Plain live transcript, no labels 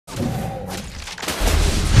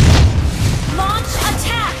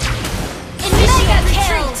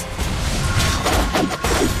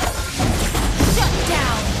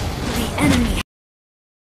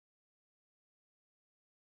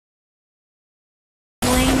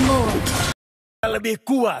Lebih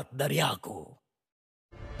kuat dari aku.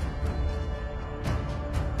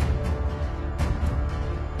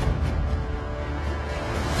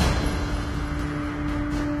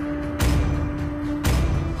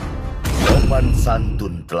 Sopan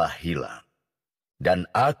santun telah hilang, dan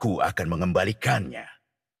aku akan mengembalikannya.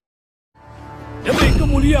 Demi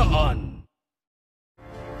kemuliaan.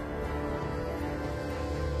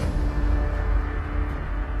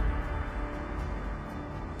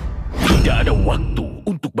 Tidak ada waktu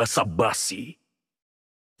untuk basa-basi.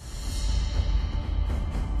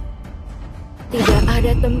 Tidak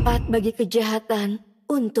ada tempat bagi kejahatan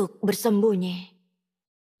untuk bersembunyi.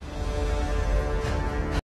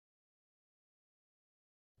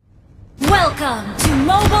 Welcome to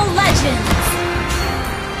Mobile Legends!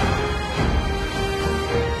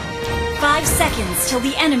 5 seconds till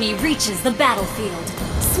the enemy reaches the battlefield.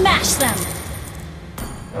 Smash them!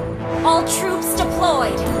 All troops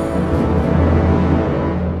deployed!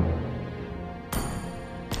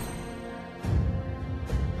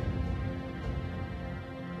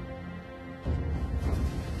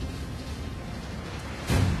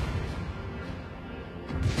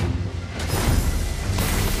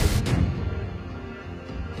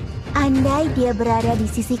 Andai dia berada di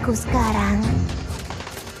sisiku sekarang.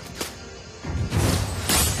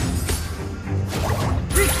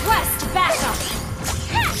 Request backup!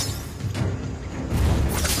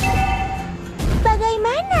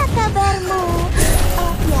 Bagaimana kabarmu?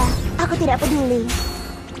 Oh ya, aku tidak peduli.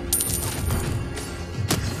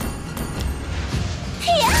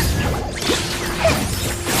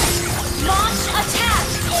 Launch attack!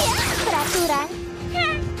 Peraturan?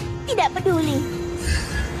 Tidak peduli.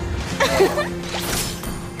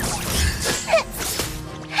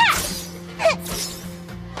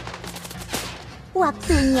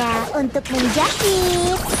 Waktunya untuk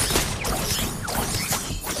menjahit.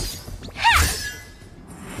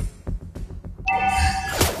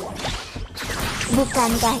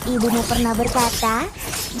 Bukankah ibumu pernah berkata,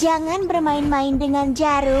 jangan bermain-main dengan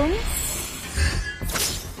jarum?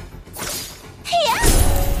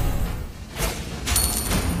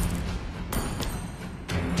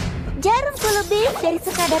 Jarumku lebih dari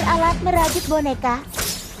sekadar alat merajut boneka.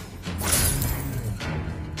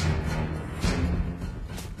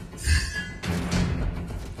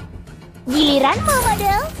 Giliranmu,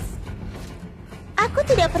 model. Aku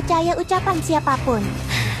tidak percaya ucapan siapapun.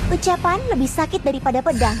 Ucapan lebih sakit daripada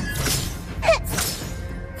pedang.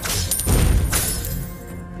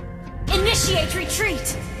 Initiate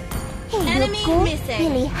retreat! Hidupku,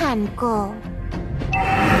 pilihanku.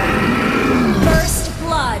 First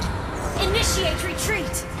blood! Initiate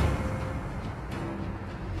retreat!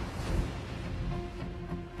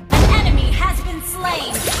 An enemy has been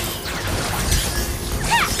slain!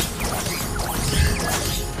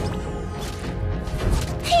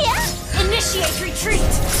 Initiate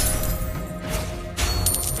retreat!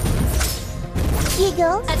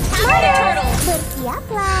 Giggle, Attack the turtle!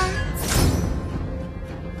 bersiaplah.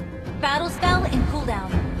 Battle spell in cooldown.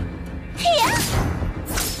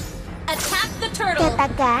 Attack the turtle!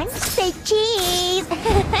 Katakan, say cheese.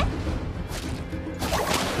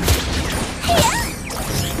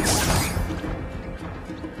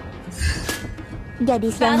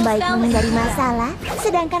 Gadis yang baik menghindari masalah,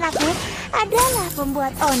 sedangkan aku adalah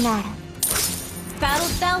pembuat onar. Battle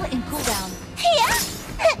spell in cooldown.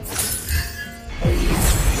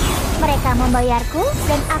 Mereka membayarku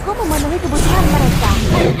dan aku memenuhi kebutuhan mereka.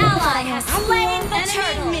 An ally has slain the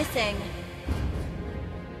turtle. Missing.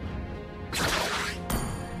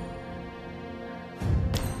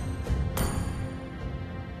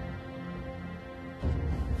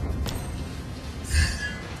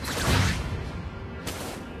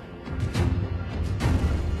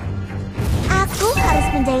 Aku harus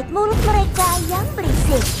menjahit mulut mereka yang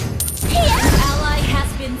berisik. Ally has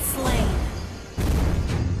been slain.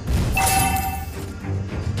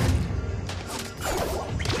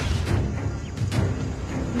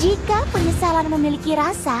 Jika penyesalan memiliki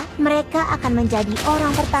rasa, mereka akan menjadi orang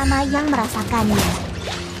pertama yang merasakannya.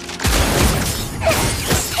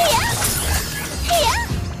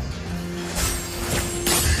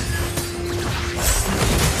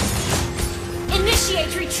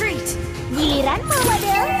 Initiate retreat! Giliranmu,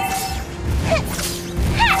 model.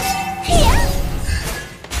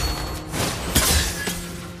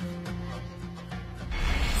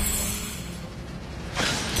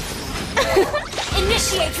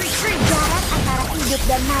 Initiate retreat! Jarak antara hidup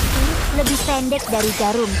dan mati lebih pendek dari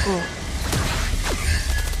jarumku.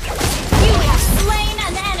 You have slain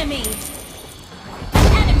an enemy! An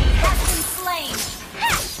enemy has been slain!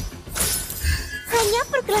 Hanya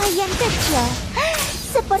perkelahian kecil.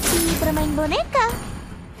 Seperti bermain boneka.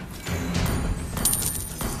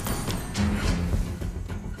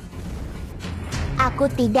 Aku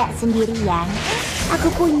tidak sendirian. Aku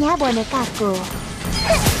punya bonekaku.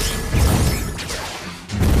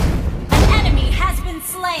 An enemy has been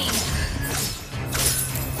slain.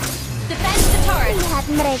 Defend the turret. Lihat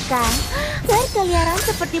mereka berkeliaran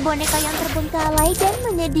seperti boneka yang terbengkalai dan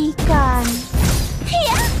menyedihkan.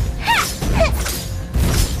 Hiya! Ha! Ha!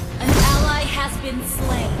 An ally has been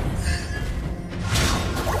slain.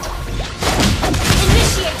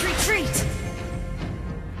 Initiate retreat.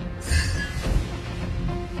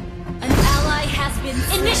 An ally has been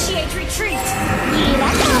slain. Initiate retreat.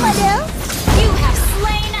 Giliran Amadel. You have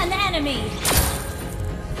slain an enemy.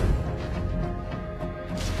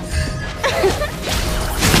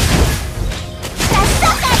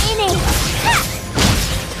 Rasakan ini. Ha!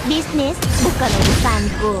 Bisnis bukan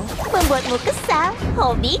urusanku. Membuatmu kesal,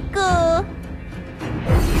 hobiku.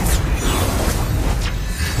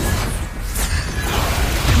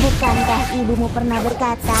 Bukankah ibumu pernah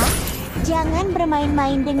berkata, jangan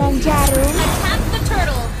bermain-main dengan jarum? Attack the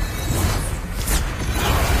turtle.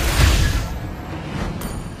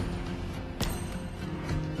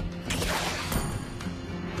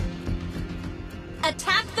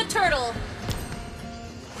 Attack the turtle.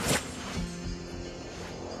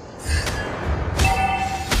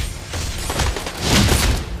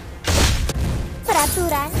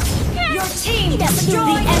 Peraturan. Your team Tidak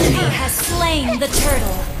peduli. destroyed. The enemy has slain the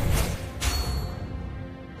turtle.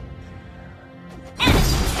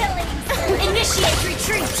 Enemy killing. Initiate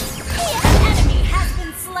retreat. Enemy has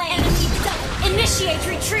been slain. Initiate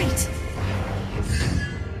retreat.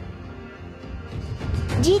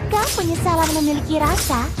 Jika penyesalan memiliki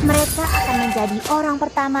rasa, mereka akan menjadi orang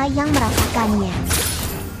pertama yang merasakannya.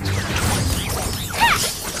 Ha!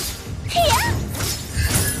 Hiya!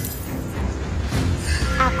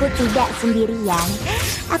 Aku tidak sendirian.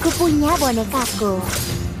 Aku punya bonekaku.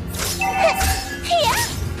 Ha! Hiya!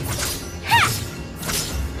 Ha!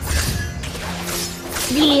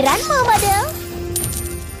 Giliranmu, Madel.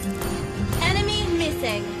 Enemy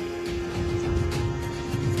missing.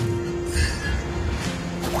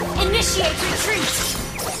 Initiate retreat.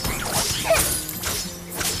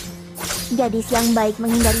 Gadis yang baik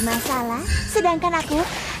menghindari masalah, sedangkan aku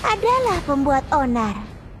adalah pembuat onar.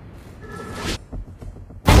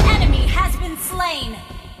 An enemy has been slain.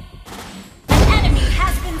 An enemy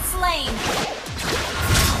has been slain.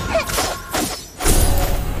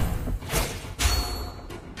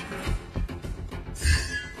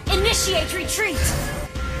 Initiate retreat.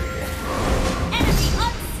 Enemy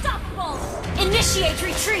unstoppable. Initiate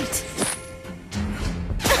retreat.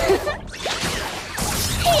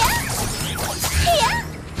 Hiya! Hiya!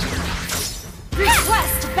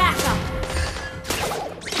 Request backup.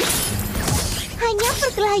 Hanya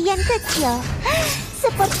perkelahian kecil,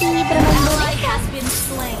 seperti bermain Ally boneka. has been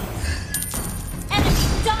slain. Enemy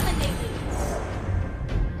dominated.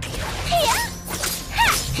 Hiya! Ha!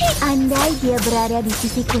 Hi! Andai dia berada di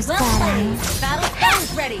sisiku Well sekarang. played. Battle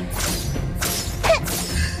is ready.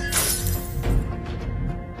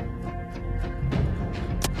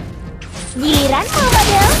 Giliranmu,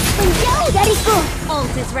 Madel, menjauh dariku.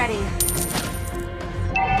 Ult is ready.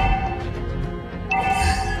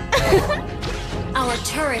 Our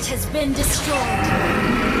turret has been destroyed.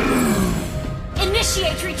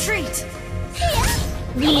 Initiate retreat. Hiya!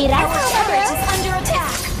 Giliranmu, Our turret Madel. is under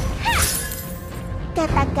attack.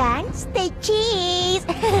 Katakan, stay cheese.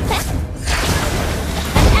 An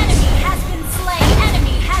enemy has been slain.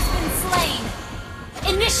 Enemy has been slain.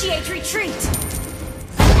 Initiate retreat.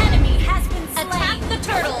 Enemy has been slain. Attack the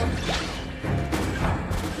turtle.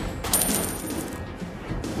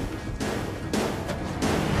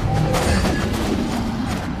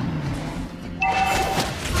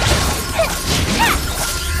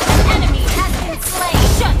 Enemy has been slain.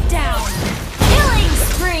 Shut down. Killing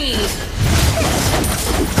spree.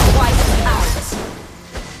 Wipe out.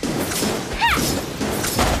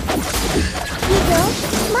 Hidup,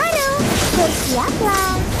 Maru,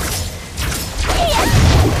 bersiaplah. Hiya!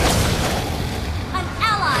 An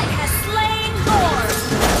ally has slain more.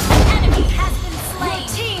 An enemy has been slain.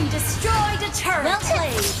 Your team destroyed a turret. Well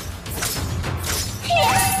played.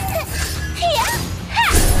 Hiya! Hiya! Ha!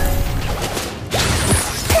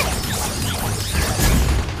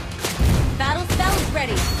 Battle spell is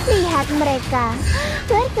ready. Lihat mereka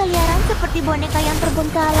berkeliaran seperti boneka yang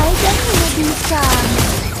terbengkalai dan menyedihkan.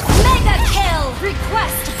 Mega kill.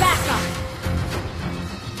 Request backup.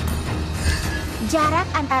 Jarak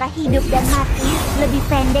antara hidup dan mati lebih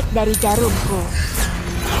pendek dari jarumku.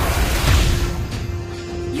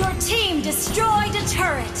 Your team destroyed a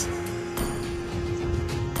turret.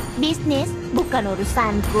 Bisnis bukan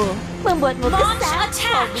urusanku. Membuatmu Launch kesal,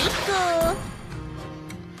 attack. hobiku.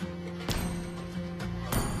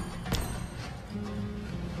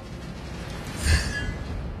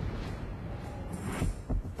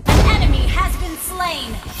 An enemy has been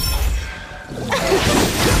slain.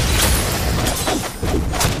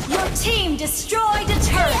 Your team destroyed a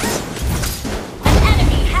turret. An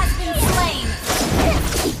enemy has been slain.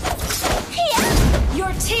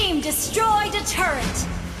 Your team destroyed a turret.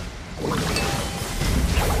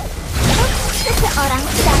 Seseorang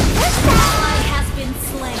sedang kesal. Ally has been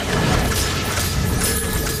slain.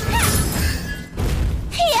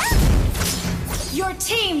 Your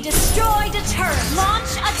team destroyed a turret.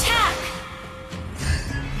 Launch attack.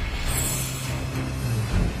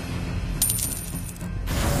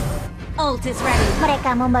 Ult is ready.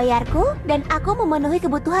 Mereka membayarku dan aku memenuhi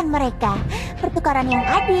kebutuhan mereka. Pertukaran yang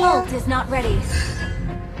adil. Ult is not ready.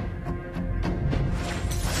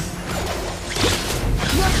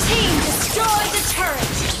 Your team destroyed the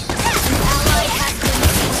turret. An ally has been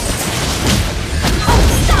slain.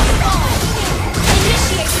 Unstoppable!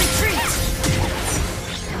 Initiate retreat.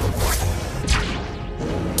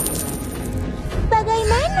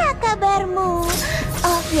 Bagaimana kabarmu?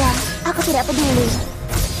 Oh ya, aku tidak peduli.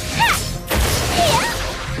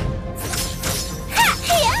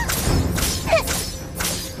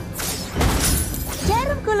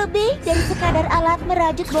 Jarumku lebih dari sekadar alat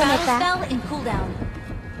merajut Battle boneka. spell in cooldown.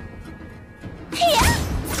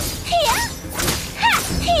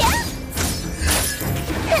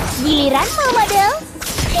 Giliranmu, Waddle.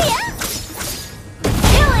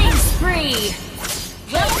 Killing spree.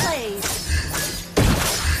 Well played.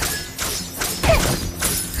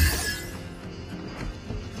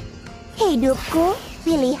 Hidupku,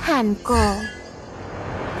 pilihanku.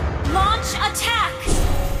 Launch attack.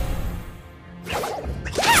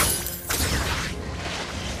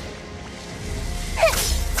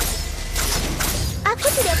 Aku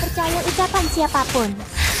tidak percaya ucapan siapapun.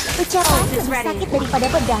 Ucapan is lebih ready. sakit daripada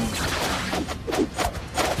pedang.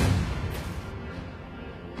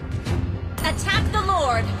 Attack the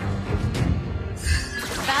Lord.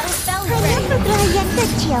 Battle spell is Hanya ready. perkelahian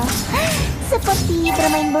kecil, seperti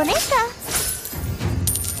bermain boneka.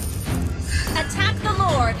 Attack the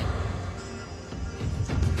Lord.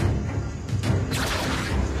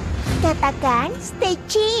 Katakan, stay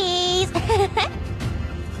cheese.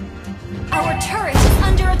 Our turret is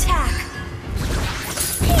under attack.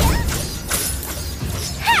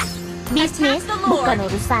 Bisnis Attack the Lord. bukan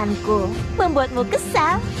urusanku. Membuatmu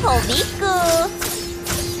kesal, hobiku.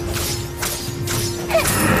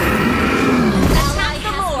 Attack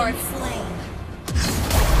the Lord.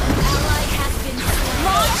 Ally has been slain.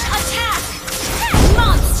 Launch attack.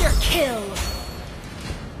 Monster kill.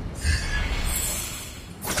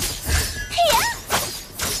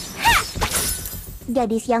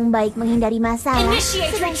 Gadis yang baik menghindari masalah,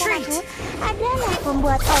 Initiate sedangkan retreat. aku adalah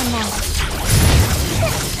pembuat onar.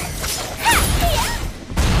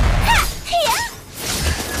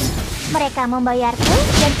 Mereka membayarku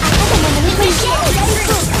dan aku memenuhi Initiate dariku.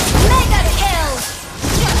 retreat. Mega kill.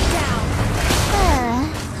 Shut down.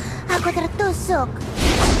 Aku tertusuk.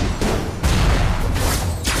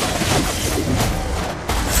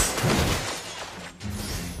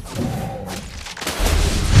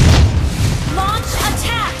 Launch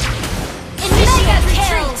attack. Initiate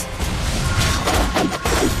retreat.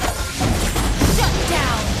 Shut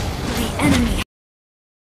down. The enemy.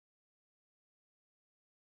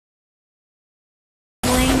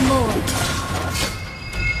 Slain Lord.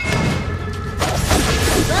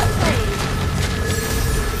 Well played.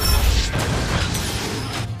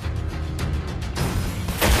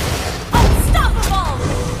 Unstoppable.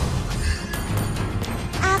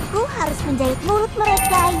 Aku harus menjahit mulut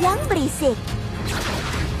mereka yang berisik.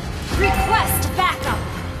 Request backup.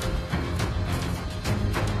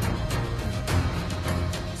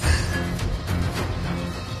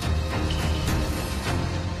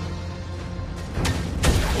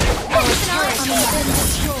 Our turret has been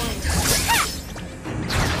destroyed.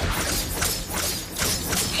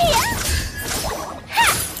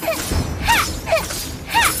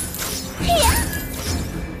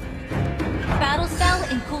 Battle spell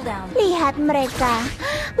in cooldown. Lihat mereka,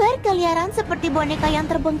 berkeliaran seperti boneka yang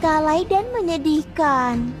terbengkalai dan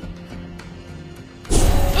menyedihkan.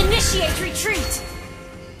 Initiate retreat.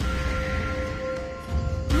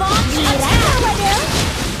 Launch Giliran attack. Waddle.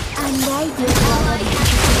 Andai dia Ally has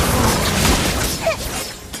been slain.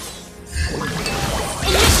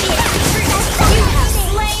 Initiate retreat. You have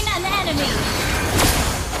slain an enemy.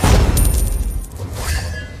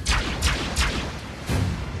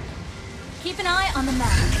 Keep an eye on the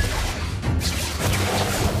map.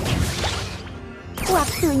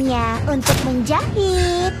 Waktunya untuk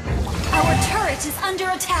menjahit. Our turret is under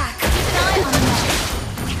attack. Keep an eye on the map.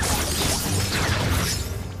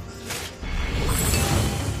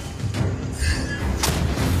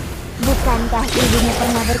 Bukankah ibunya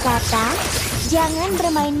pernah berkata, jangan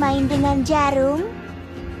bermain-main dengan jarum?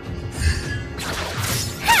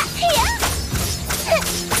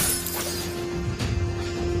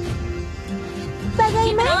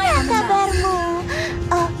 Bagaimana kabarmu?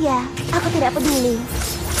 Oh ya, aku tidak peduli.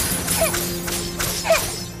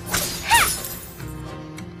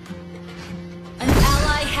 An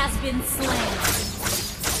ally has been slain.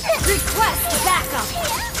 Request backup.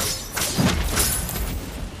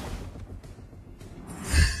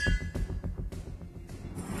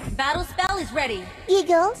 Battle spell is ready.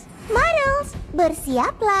 Eagles, Models,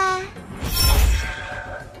 bersiaplah.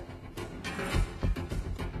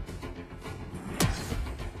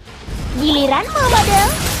 Giliranmu, model.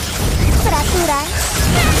 Peraturan.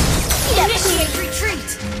 Initiate retreat.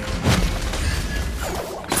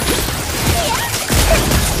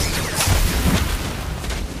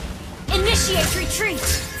 Initiate retreat.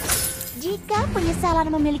 Jika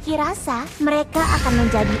penyesalan memiliki rasa, mereka akan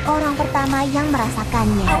menjadi orang pertama yang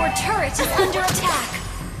merasakannya. Our turret is under attack.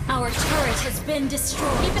 Our turret has been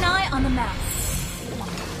destroyed. Keep an eye on the map.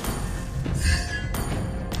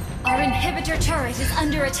 Our inhibitor turret is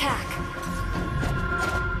under attack.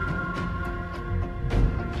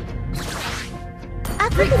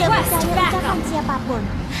 Aku tidak percaya ucapan siapapun.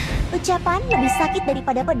 Ucapan lebih sakit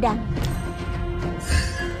daripada pedang.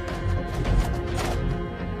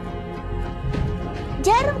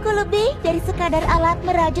 Jarumku lebih dari sekadar alat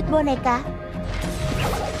merajut boneka.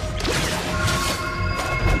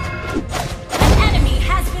 An enemy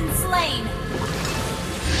has been slain.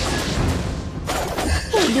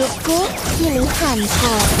 Hidupku,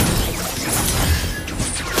 pilihanku.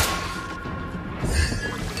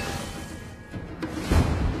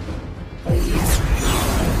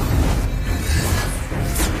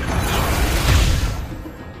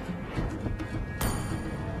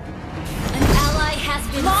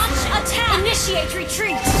 Launch attack! Initiate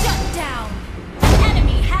retreat! Shut down! An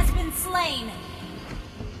enemy has been slain!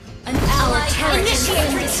 An ally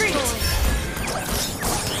initiate retreat!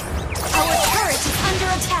 Our turret is under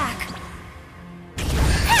attack!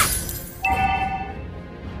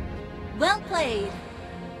 Well played!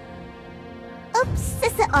 Ups,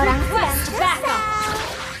 seseorang sedang Request backup! kesal.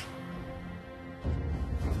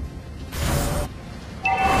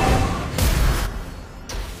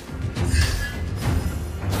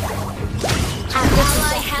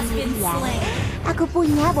 Ally has been slain. Aku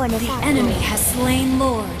punya boneka. Enemy has slain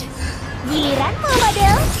Lord. Giliranmu,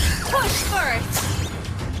 model. Push first!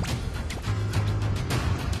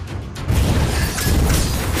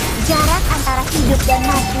 Jarak antara hidup dan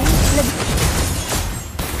mati lebih.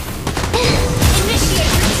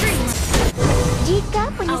 Initiate retreat! Jika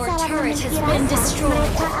Our penyesalan turret memiliki has been rasa, destroyed.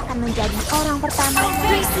 mereka akan menjadi orang pertama Our yang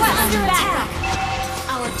base is merasakan. under attack!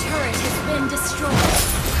 Our turret has been destroyed.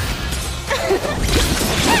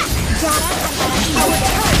 Jarak antara hidup Our dan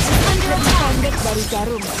turret is under lebih attack! pendek dari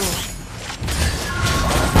jarumku.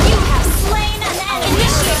 You have slain an enemy!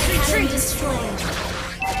 Initiate retreat! Destroyed.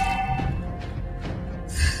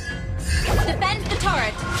 Defend the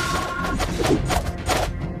turret!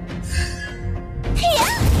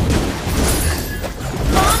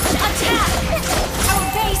 Launch attack! Our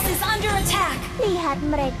base is under attack! Lihat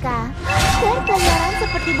mereka berkeliaran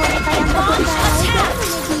seperti boneka yang terbengkalai dan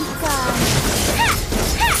menyedihkan.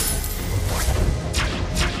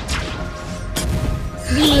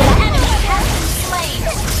 The enemy has been slain!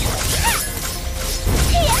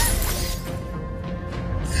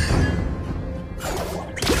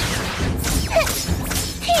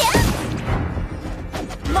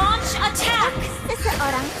 Launch attack!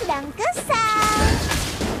 Seseorang sedang kesal.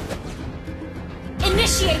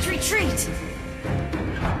 Initiate retreat!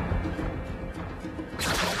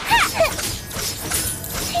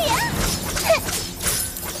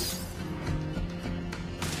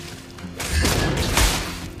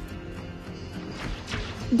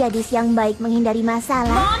 Gadis yang baik menghindari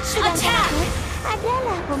masalah, Launch sedang attack! takut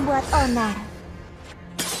adalah pembuat onar.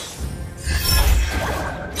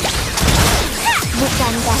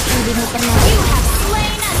 Bukankah ibumu pernah You have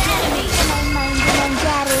slain an enemy! main-main dengan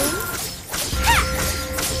jarum?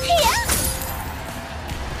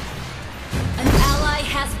 An ally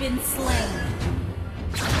has been slain.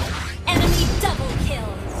 Enemy double kill.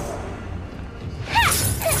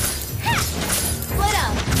 Split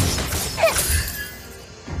up.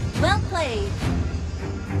 Well played.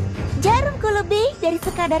 Jarumku lebih dari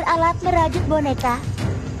sekadar alat merajut boneka.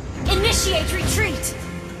 Initiate retreat.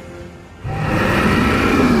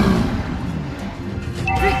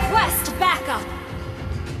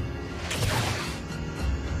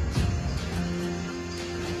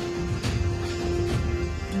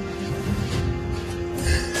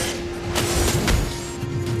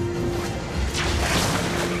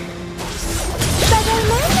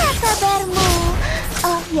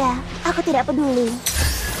 Aku tidak peduli.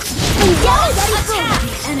 Menjauh dariku. Attack!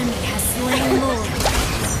 The enemy has slain Lord.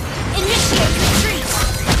 Initiate retreat.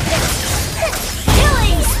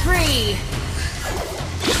 Killing spree.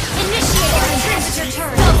 Initiate retreat.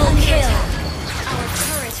 Double kill. Our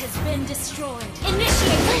turret has been destroyed.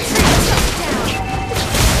 Initiate retreat. Shut down.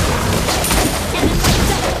 Enemy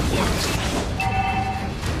double kill.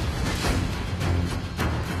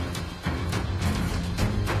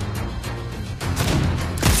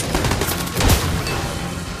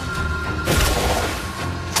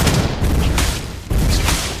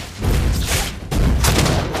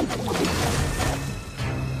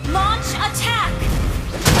 Launch attack!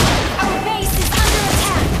 Our base is under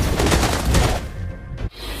attack!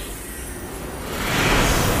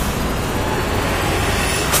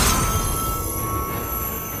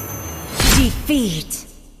 Defeat!